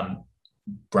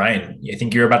 Brian, I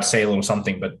think you're about to say a little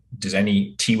something, but does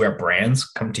any teaware brands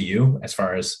come to you as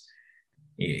far as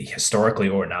historically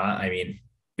or not? I mean,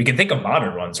 we can think of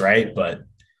modern ones, right? But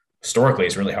historically,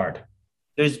 it's really hard.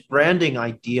 There's branding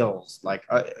ideals like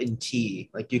in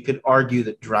tea. Like you could argue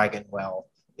that Dragonwell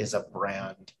is a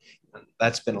brand.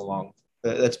 That's been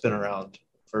around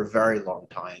for a very long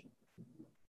time,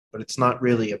 but it's not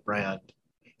really a brand.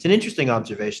 It's an interesting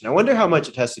observation. I wonder how much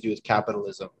it has to do with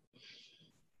capitalism.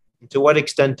 To what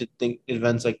extent did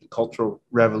events like the Cultural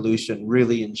Revolution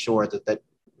really ensure that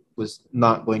was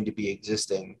not going to be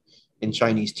existing in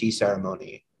Chinese tea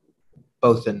ceremony,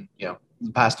 both in the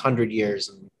past 100 years,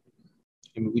 and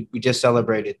we just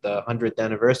celebrated the 100th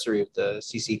anniversary of the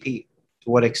CCP. To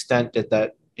what extent did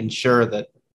that ensure that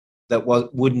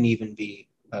wouldn't even be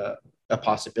a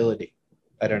possibility?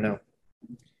 I don't know.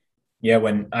 Yeah,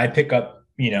 when I pick up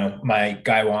my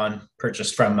Gaiwan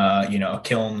purchased from a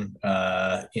kiln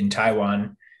in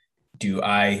Taiwan, do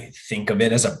I think of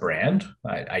it as a brand?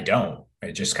 I don't.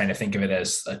 I just kind of think of it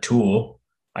as a tool.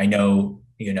 I know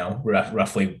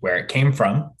roughly where it came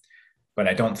from, but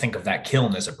I don't think of that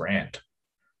kiln as a brand.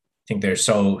 I think there's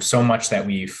so much that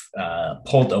we've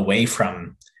pulled away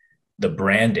from the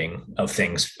branding of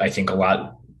things. I think a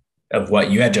lot of what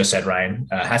you had just said, Ryan,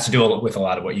 has to do with a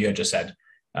lot of what you had just said,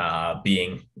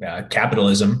 being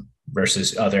capitalism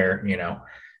versus other,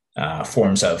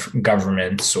 forms of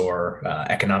governments or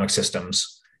economic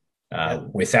systems.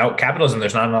 Without capitalism,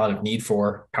 there's not a lot of need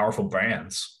for powerful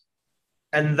brands.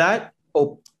 And that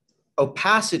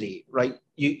opacity, right?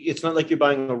 It's not like you're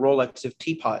buying a Rolex of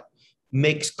teapot,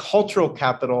 makes cultural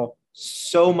capital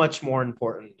so much more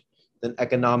important than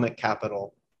economic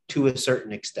capital to a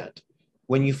certain extent.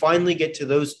 When you finally get to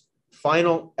those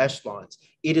final echelons,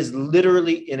 it is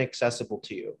literally inaccessible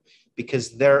to you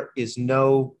because there is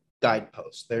no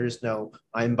guidepost. There is no,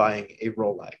 I'm buying a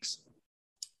Rolex.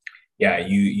 Yeah,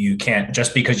 you can't,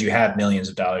 just because you have millions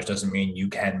of dollars doesn't mean you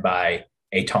can buy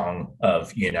a tong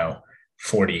of,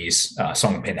 40s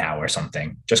Song Pinhao or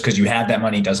something. Just because you have that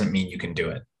money doesn't mean you can do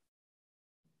it.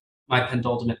 My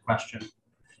penultimate question.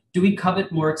 Do we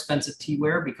covet more expensive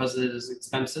teaware because it is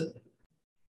expensive?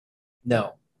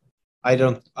 No, I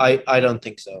don't. I don't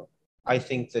think so. I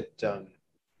think that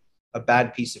a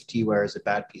bad piece of teaware is a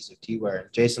bad piece of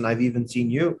teaware. Jason, I've even seen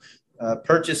you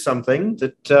purchase something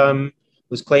that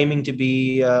was claiming to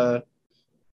be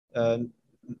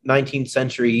 19th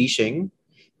century Yixing,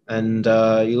 and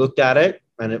you looked at it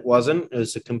and it wasn't. It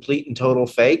was a complete and total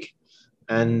fake,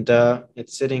 and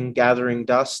it's sitting gathering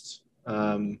dust,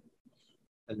 and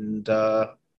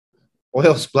oil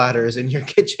splatters in your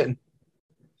kitchen.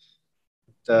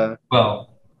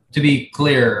 Well, to be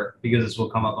clear, because this will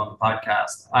come up on the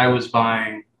podcast, I was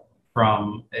buying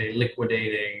from a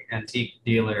liquidating antique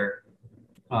dealer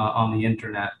on the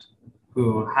internet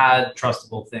who had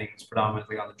trustable things,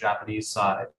 predominantly on the Japanese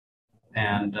side,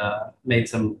 and made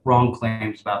some wrong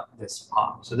claims about this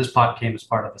pot. So this pot came as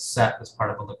part of a set, as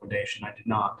part of a liquidation. I did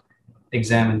not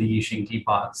examine the Yixing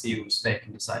teapot, see if it was fake,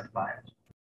 and decide to buy it.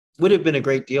 Would have been a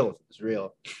great deal if it was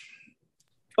real.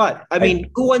 But I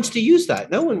mean, who wants to use that?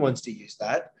 No one wants to use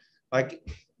that. Like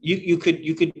you could,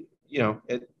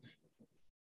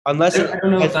 unless I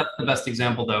don't know if that's the best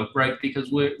example though, right? Because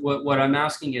what I'm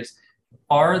asking is,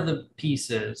 are the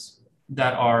pieces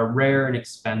that are rare and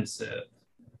expensive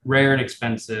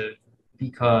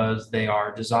because they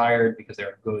are desired, because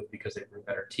they're good, because they brew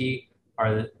better tea,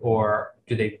 or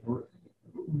do they?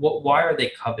 Why are they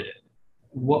coveted?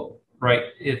 What, right?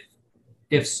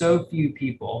 If so few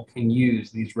people can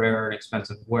use these rare and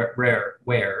expensive rare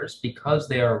wares because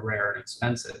they are rare and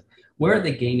expensive, where are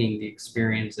they gaining the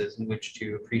experiences in which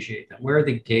to appreciate them? Where are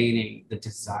they gaining the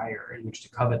desire in which to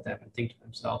covet them and think to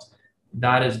themselves,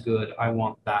 that is good, I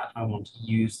want that, I want to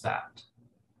use that?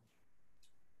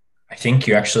 I think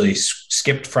you actually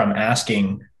skipped from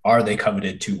asking, are they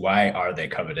coveted, to why are they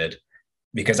coveted?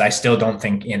 Because I still don't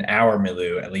think in our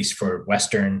milieu, at least for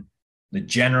Western, the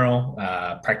general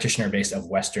practitioner base of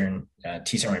Western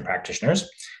tea ceremony practitioners,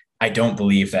 I don't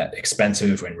believe that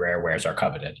expensive and rare wares are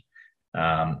coveted.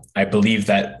 I believe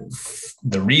that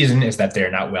the reason is that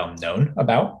they're not well known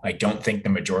about. I don't think the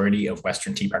majority of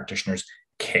Western tea practitioners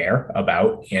care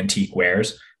about antique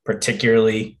wares,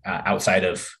 particularly outside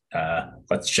of,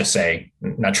 let's just say,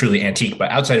 not truly antique,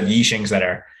 but outside of Yixings that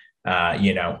are,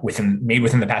 made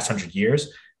within the past 100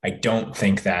 years. I don't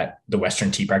think that the Western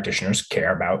tea practitioners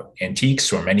care about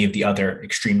antiques or many of the other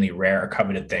extremely rare or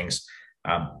coveted things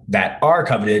that are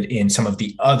coveted in some of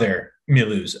the other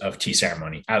milieus of tea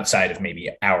ceremony outside of maybe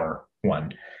our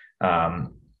one.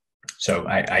 So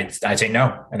I'd say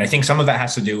no. And I think some of that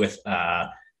has to do with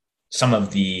some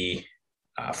of the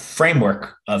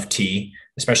framework of tea,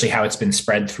 especially how it's been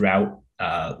spread throughout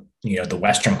the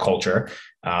Western culture.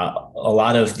 A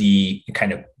lot of the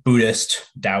kind of Buddhist,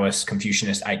 Taoist,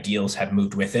 Confucianist ideals have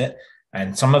moved with it.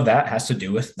 And some of that has to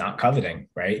do with not coveting,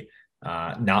 right?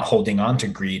 Not holding on to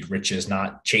greed, riches,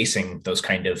 not chasing those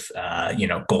kind of,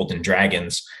 golden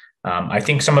dragons. I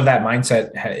think some of that mindset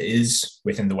is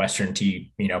within the Western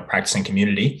tea, practicing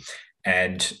community.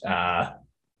 And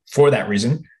for that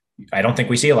reason, I don't think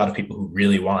we see a lot of people who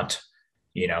really want,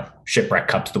 shipwreck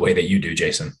cups the way that you do,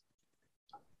 Jason.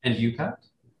 And you, Kat?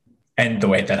 And the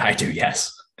way that I do,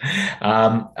 yes.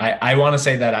 I want to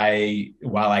say that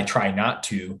while I try not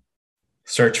to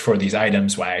search for these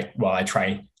items, while I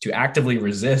try to actively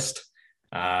resist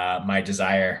my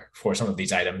desire for some of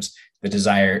these items, the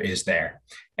desire is there.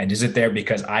 And is it there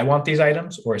because I want these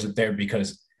items, or is it there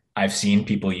because I've seen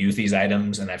people use these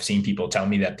items and I've seen people tell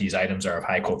me that these items are of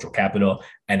high cultural capital,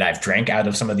 and I've drank out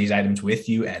of some of these items with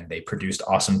you and they produced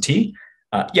awesome tea?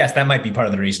 Yes, that might be part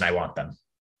of the reason I want them.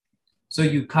 So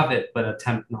you covet, but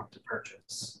attempt not to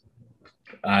purchase.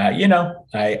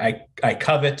 I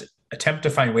covet, attempt to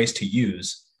find ways to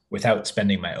use without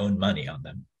spending my own money on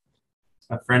them.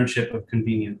 A friendship of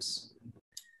convenience.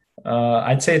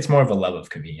 I'd say it's more of a love of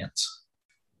convenience.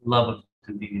 Love of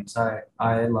convenience.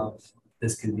 I love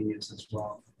this convenience as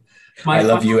well. I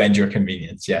love you and your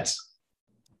convenience, yes.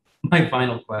 My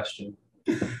final question.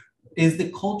 Is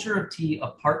the culture of tea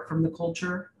apart from the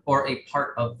culture or a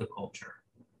part of the culture?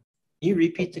 Can you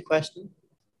repeat the question?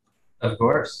 Of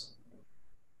course.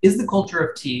 Is the culture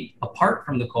of tea apart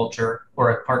from the culture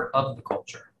or a part of the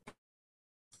culture?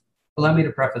 Allow me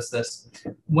to preface this.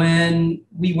 When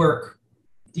we work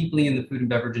deeply in the food and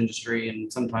beverage industry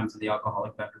and sometimes in the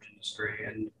alcoholic beverage industry,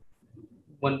 and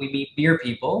when we meet beer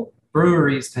people,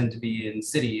 breweries tend to be in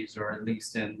cities or at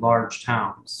least in large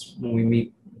towns. When we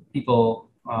meet people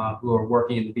who are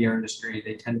working in the beer industry,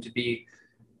 they tend to be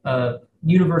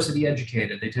university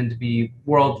educated, they tend to be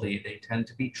worldly, they tend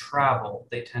to be travel,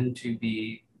 they tend to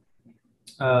be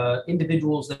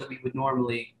individuals that we would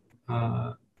normally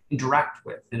interact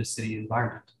with in a city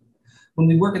environment. When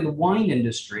we work in the wine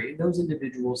industry, those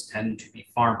individuals tend to be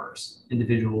farmers,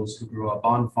 individuals who grew up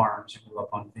on farms, who grew up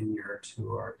on vineyards,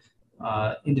 who are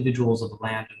individuals of the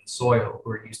land and the soil,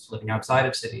 who are used to living outside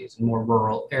of cities in more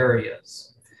rural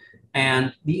areas.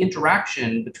 And the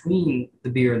interaction between the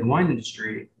beer and the wine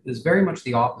industry is very much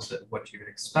the opposite of what you would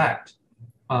expect,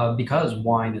 because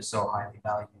wine is so highly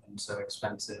valued and so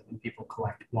expensive, and people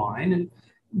collect wine. And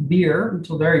beer,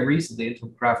 until very recently, until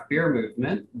the craft beer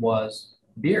movement, was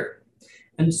beer.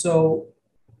 And so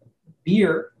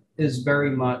beer is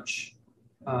very much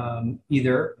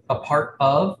either a part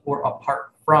of or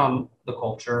apart from the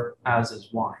culture, as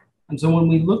is wine. And so when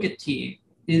we look at tea,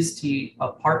 is tea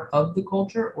a part of the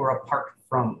culture or apart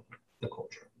from the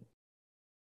culture?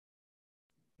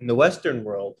 In the Western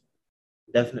world,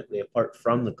 definitely apart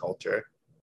from the culture.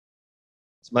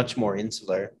 It's much more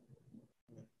insular,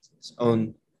 its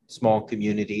own small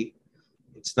community.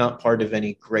 It's not part of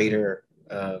any greater,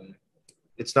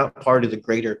 it's not part of the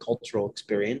greater cultural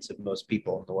experience of most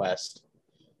people in the West.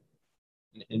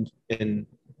 In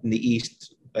the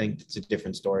East, I think it's a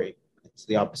different story. It's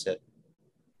the opposite.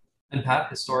 And Pat,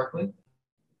 historically?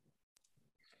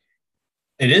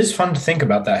 It is fun to think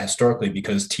about that historically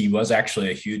because tea was actually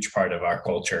a huge part of our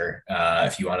culture.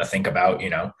 If you want to think about,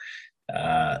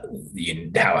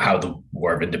 how the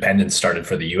War of Independence started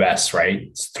for the U.S., right?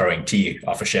 It's throwing tea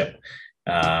off a ship,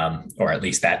 or at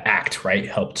least that act, right,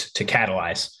 helped to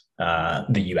catalyze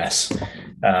the U.S.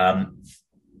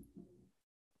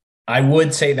 I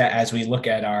would say that as we look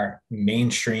at our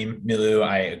mainstream milieu,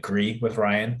 I agree with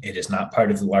Ryan. It is not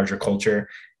part of the larger culture.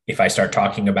 If I start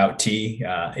talking about tea,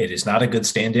 it is not a good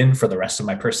stand-in for the rest of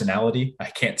my personality. I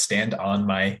can't stand on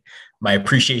my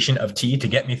appreciation of tea to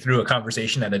get me through a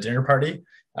conversation at a dinner party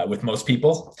with most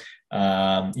people.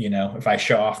 If I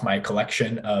show off my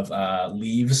collection of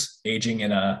leaves aging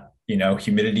in a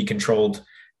humidity controlled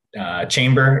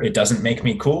chamber, it doesn't make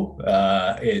me cool.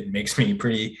 It makes me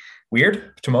pretty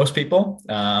weird to most people.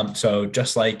 So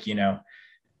just like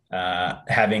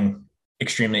having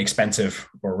extremely expensive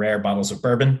or rare bottles of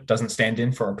bourbon doesn't stand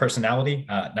in for a personality,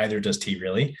 neither does tea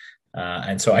really.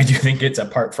 And so I do think it's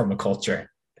apart from the culture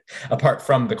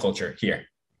here.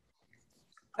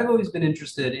 I've always been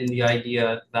interested in the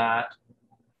idea that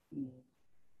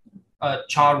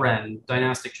cha ren,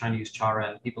 dynastic Chinese cha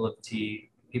ren, people of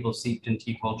tea, people steeped in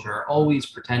tea culture, always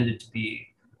pretended to be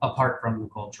apart from the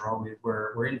culture. Always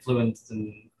were influenced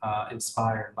and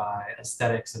inspired by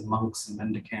aesthetics and monks and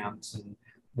mendicants and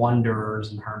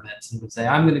wanderers and hermits, and would say,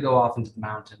 I'm going to go off into the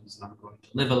mountains and I'm going to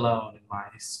live alone in my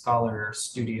scholar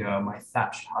studio, my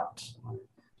thatched hut, my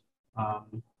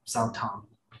sautang,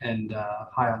 and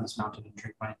high on this mountain and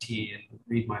drink my tea and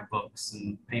read my books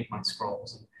and paint my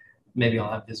scrolls. And maybe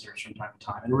I'll have visitors from time to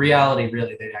time. In reality,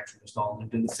 really, they actually just all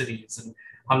lived in the cities and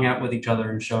hung out with each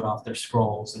other and showed off their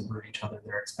scrolls and brewed each other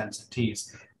their expensive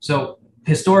teas. So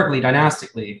historically,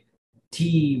 dynastically,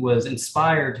 tea was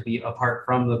inspired to be apart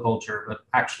from the culture, but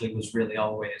actually was really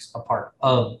always a part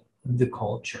of the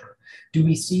culture. Do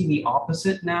we see the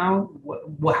opposite now?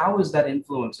 How has that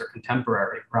influenced our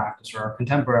contemporary practice or our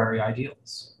contemporary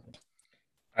ideals?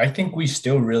 I think we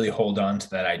still really hold on to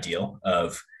that ideal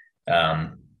of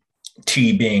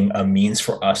tea being a means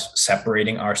for us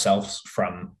separating ourselves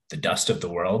from the dust of the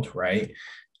world, right?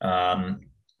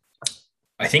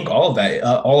 I think all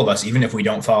of us, even if we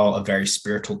don't follow a very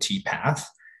spiritual tea path,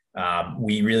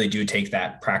 we really do take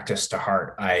that practice to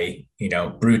heart. I,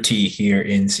 brew tea here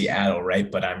in Seattle, right?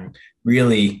 But I'm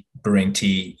really brewing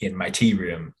tea in my tea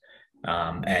room.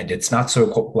 And it's not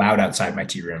so loud outside my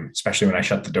tea room, especially when I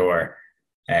shut the door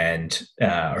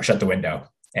or shut the window.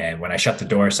 And when I shut the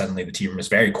door, suddenly the tea room is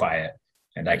very quiet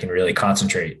and I can really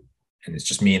concentrate. And it's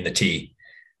just me and the tea.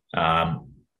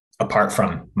 Apart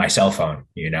from my cell phone,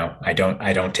 I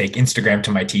don't take Instagram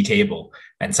to my tea table,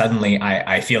 and suddenly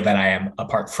I feel that I am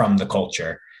apart from the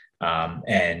culture.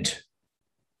 And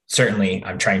certainly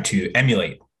I'm trying to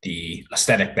emulate the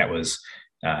aesthetic that was,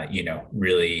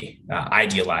 really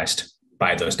idealized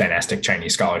by those dynastic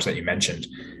Chinese scholars that you mentioned.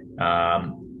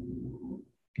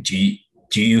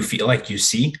 Do you feel like you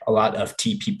see a lot of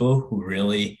tea people who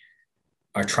really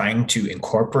are trying to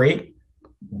incorporate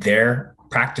their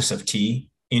practice of tea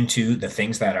into the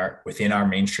things that are within our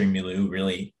mainstream milieu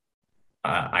really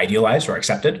idealized or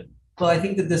accepted? Well, I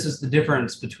think that this is the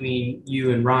difference between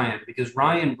you and Ryan, because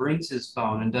Ryan brings his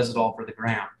phone and does it all for the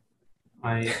gram.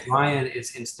 Ryan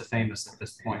is insta famous at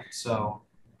this point. So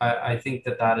I think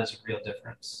that is a real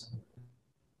difference.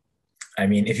 I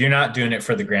mean, if you're not doing it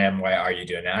for the gram, why are you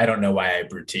doing it? I don't know why I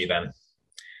brew tea then.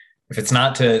 If it's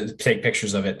not to take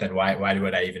pictures of it, then why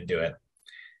would I even do it?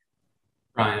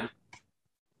 Ryan.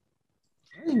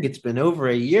 I think it's been over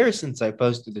a year since I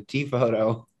posted a tea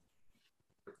photo.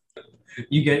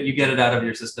 You get it out of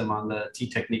your system on the Tea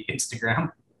Technique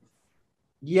Instagram.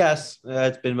 Yes,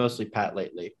 it's been mostly Pat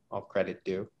lately. All credit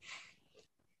due.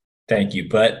 Thank you.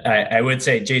 But I would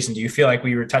say, Jason, do you feel like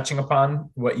we were touching upon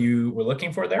what you were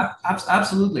looking for there?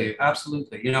 Absolutely,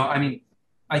 absolutely. I mean,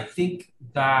 I think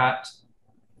that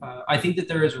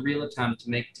there is a real attempt to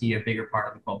make tea a bigger part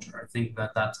of the culture. I think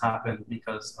that that's happened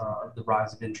because of the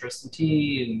rise of interest in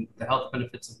tea and the health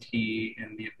benefits of tea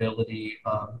and the ability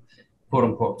of quote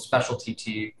unquote specialty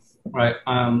tea, right?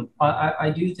 I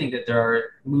do think that there are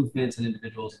movements and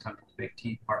individuals attempting to make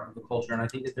tea part of the culture. And I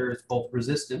think that there is both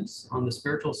resistance on the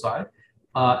spiritual side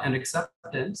and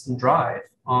acceptance and drive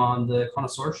on the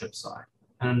connoisseurship side.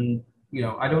 And,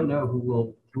 I don't know who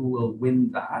will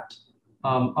win that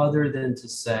other than to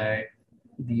say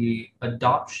the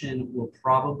adoption will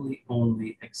probably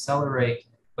only accelerate,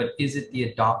 but is it the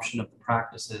adoption of the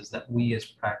practices that we as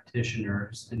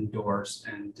practitioners endorse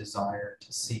and desire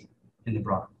to see in the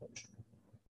broader culture?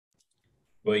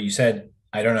 Well, you said,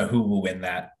 I don't know who will win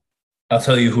that. I'll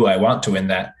tell you who I want to win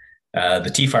that,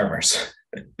 the tea farmers.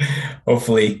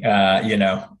 Hopefully,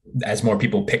 as more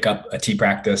people pick up a tea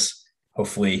practice,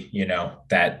 hopefully,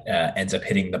 that ends up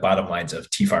hitting the bottom lines of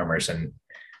tea farmers and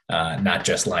not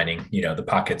just lining, the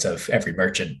pockets of every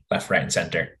merchant left, right, and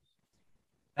center.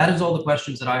 That is all the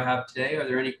questions that I have today. Are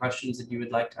there any questions that you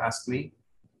would like to ask me?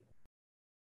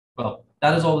 Well,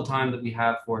 that is all the time that we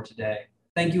have for today.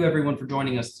 Thank you everyone for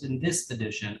joining us in this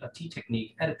edition of Tea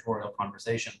Technique Editorial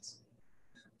Conversations.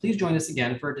 Please join us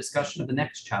again for a discussion of the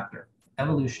next chapter,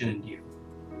 Evolution and You.